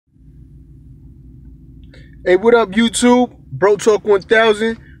Hey, what up, YouTube? Bro Talk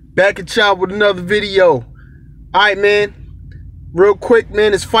 1000, back at y'all with another video. Alright, man. Real quick,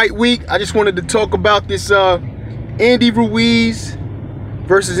 man, it's fight week. I just wanted to talk about this Andy Ruiz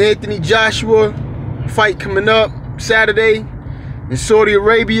versus Anthony Joshua fight coming up Saturday in Saudi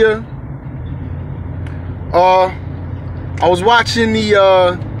Arabia. I was watching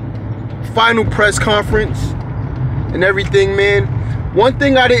the final press conference and everything, man. One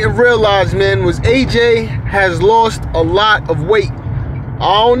thing I didn't realize, man, was AJ has lost a lot of weight. I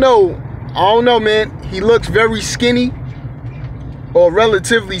don't know, man. He looks very skinny, or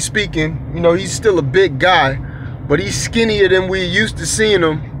relatively speaking. You know, he's still a big guy, but he's skinnier than we're used to seeing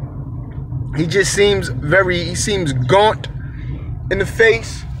him. He just seems he seems gaunt in the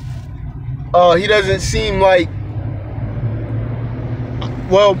face. He doesn't seem like,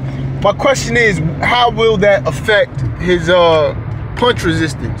 well, my question is, how will that affect his punch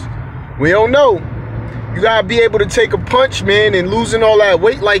resistance? We don't know. You gotta be able to take a punch, man, and losing all that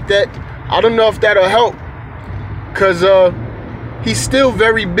weight like that, I don't know if that'll help, because he's still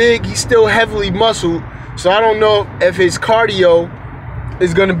very big, he's still heavily muscled, so I don't know if his cardio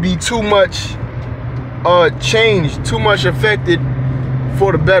is gonna be too much changed, too much affected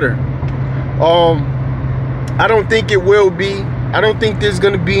for the better. I don't think it will be. I don't think there's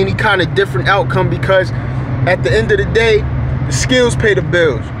gonna be any kind of different outcome, because at the end of the day, the skills pay the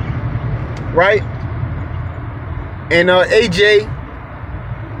bills, right? And AJ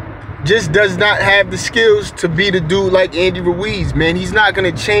just does not have the skills to be the dude like Andy Ruiz, man. He's not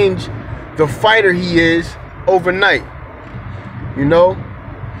gonna change the fighter he is overnight, you know?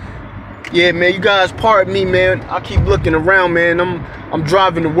 Yeah, man, you guys pardon me, man. I keep looking around, man. I'm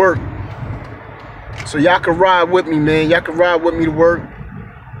driving to work, so y'all can ride with me, man. Y'all can ride with me to work.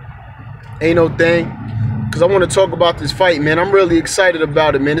 Ain't no thing. Because I want to talk about this fight, man. I'm really excited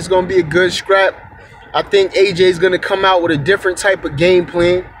about it, man. It's going to be a good scrap. I think AJ is going to come out with a different type of game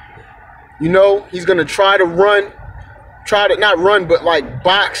plan. You know, he's going to try to run. Not run, but like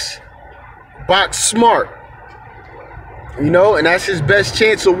box smart. You know, and that's his best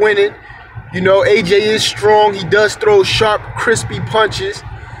chance of winning. You know, AJ is strong. He does throw sharp, crispy punches,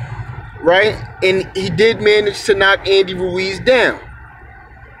 right? And he did manage to knock Andy Ruiz down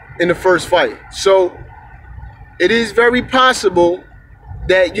in the first fight. So it is very possible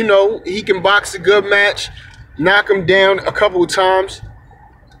that, you know, he can box a good match, knock him down a couple of times,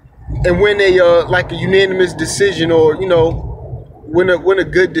 and win a like a unanimous decision, or, you know, win a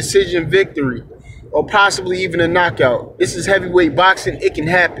good decision victory, or possibly even a knockout. This is heavyweight boxing. It can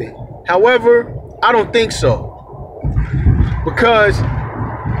happen. However, I don't think so, because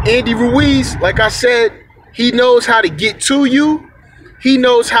Andy Ruiz, like I said, he knows how to get to you. He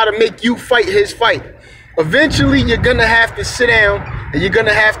knows how to make you fight his fight. Eventually, you're going to have to sit down and you're going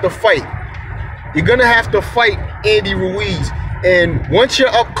to have to fight. You're going to have to fight Andy Ruiz. And once you're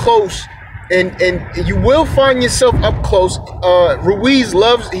up close, and you will find yourself up close, Ruiz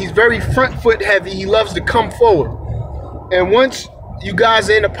he's very front foot heavy. He loves to come forward. And once you guys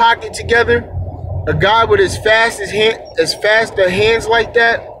are in a pocket together, a guy with as fast hands like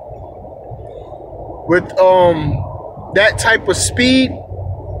that, with that type of speed,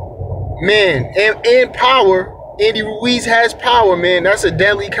 man, and power. Andy Ruiz has power, man. That's a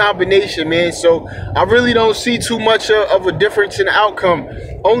deadly combination, man. So I really don't see too much of a difference in the outcome.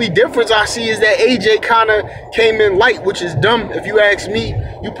 Only difference I see is that AJ kind of came in light, which is dumb. If you ask me,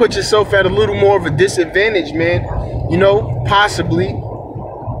 you put yourself at a little more of a disadvantage, man. You know, possibly,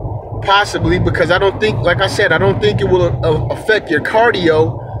 because I don't think, like I said, I don't think it will affect your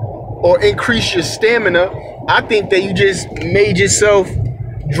cardio or increase your stamina. I think that you just made yourself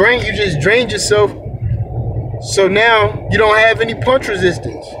drained yourself, so now you don't have any punch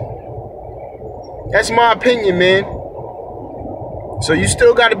resistance. That's my opinion, man. So you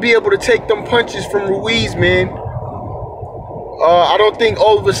still got to be able to take them punches from Ruiz, man. I don't think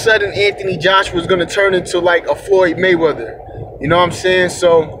all of a sudden Anthony Joshua is going to turn into like a Floyd Mayweather. You know what I'm saying?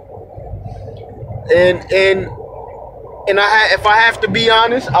 So, and if I have to be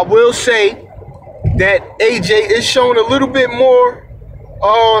honest, I will say that AJ is showing a little bit more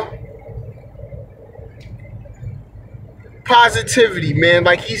positivity, man.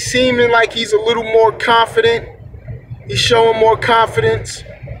 Like, he's seeming like he's a little more confident. He's showing more confidence,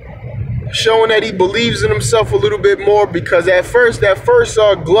 showing that he believes in himself a little bit more, because that first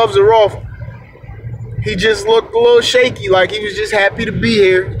gloves are off, he just looked a little shaky, like he was just happy to be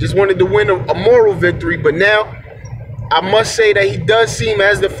here, just wanted to win a moral victory. But now I must say that he does seem,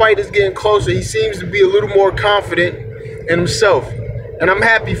 as the fight is getting closer, he seems to be a little more confident in himself. And I'm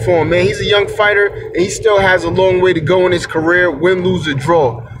happy for him, man. He's a young fighter, and he still has a long way to go in his career, win, lose, or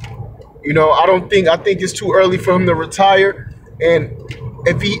draw. You know, I think it's too early for him to retire. And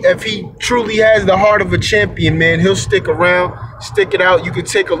if he truly has the heart of a champion, man, he'll stick around, stick it out. You could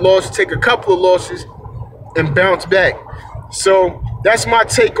take a loss, take a couple of losses, and bounce back. So that's my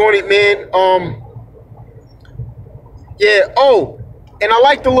take on it, man. Yeah. Oh, and I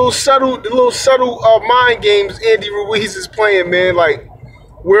like the little subtle mind games Andy Ruiz is playing, man. Like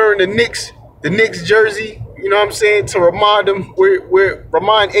wearing the Knicks jersey. You know what I'm saying? To remind him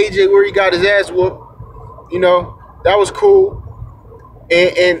remind AJ where he got his ass whooped. You know, that was cool.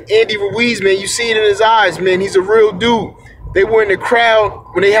 And Andy Ruiz, man, you see it in his eyes, man. He's a real dude. They were in the crowd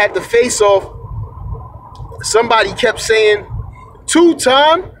when they had the face-off. Somebody kept saying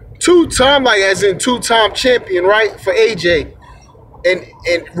two-time, like as in two-time champion, right, for AJ.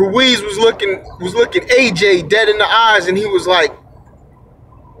 And Ruiz was looking AJ dead in the eyes, and he was like,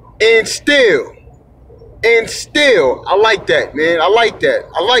 and still. I like that, man. I like that.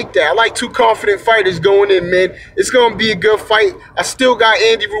 I like two confident fighters going in, man. It's going to be a good fight. I still got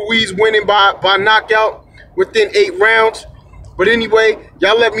Andy Ruiz winning by knockout within 8 rounds. But anyway,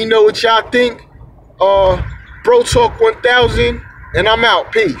 y'all let me know what y'all think. Bro Talk 1000, and I'm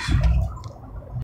out. Peace.